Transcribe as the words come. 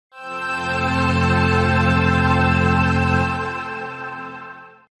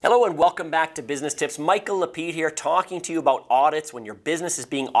everyone, welcome back to Business Tips. Michael Lapide here talking to you about audits when your business is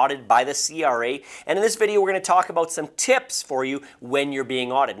being audited by the CRA. And in this video, we're going to talk about some tips for you when you're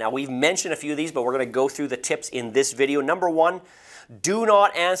being audited. Now, we've mentioned a few of these, but we're going to go through the tips in this video. Number one, do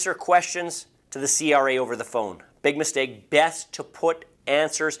not answer questions to the CRA over the phone. Big mistake. Best to put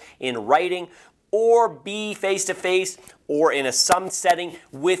answers in writing or be face-to-face or in some setting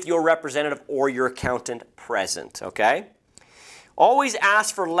with your representative or your accountant present, okay? Always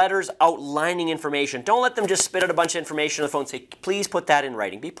ask for letters outlining information. Don't let them just spit out a bunch of information on the phone and say, please put that in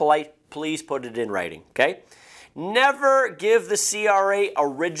writing. Be polite, please put it in writing, okay? Never give the CRA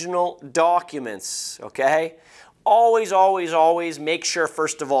original documents, okay? Always, always, always make sure,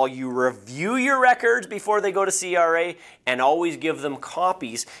 first of all, you review your records before they go to CRA and always give them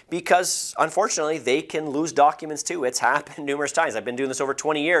copies because, unfortunately, they can lose documents too. It's happened numerous times. I've been doing this over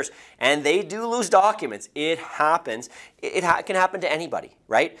 20 years, and they do lose documents. It happens. It can happen to anybody,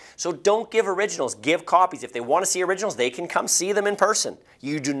 right? So don't give originals. Give copies. If they want to see originals, they can come see them in person.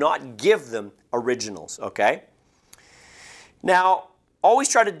 You do not give them originals, okay? Now, always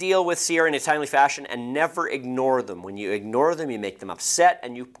try to deal with CRA in a timely fashion and never ignore them. When you ignore them, you make them upset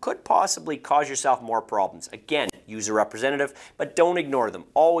and you could possibly cause yourself more problems. Again, use a representative, but don't ignore them.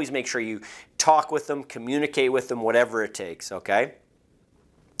 Always make sure you talk with them, communicate with them, whatever it takes, okay?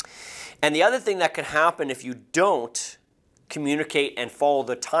 And the other thing that can happen if you don't communicate and follow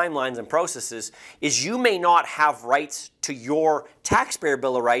the timelines and processes is you may not have rights to your taxpayer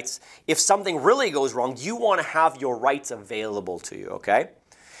bill of rights. If something really goes wrong, you want to have your rights available to you, okay?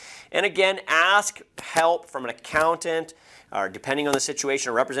 And again, ask help from an accountant or, depending on the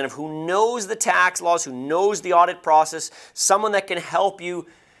situation, a representative who knows the tax laws, who knows the audit process, someone that can help you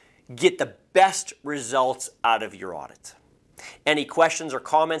get the best results out of your audit. Any questions or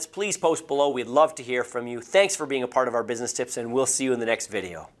comments, please post below. We'd love to hear from you. Thanks for being a part of our Business Tips, and we'll see you in the next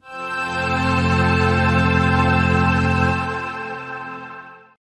video.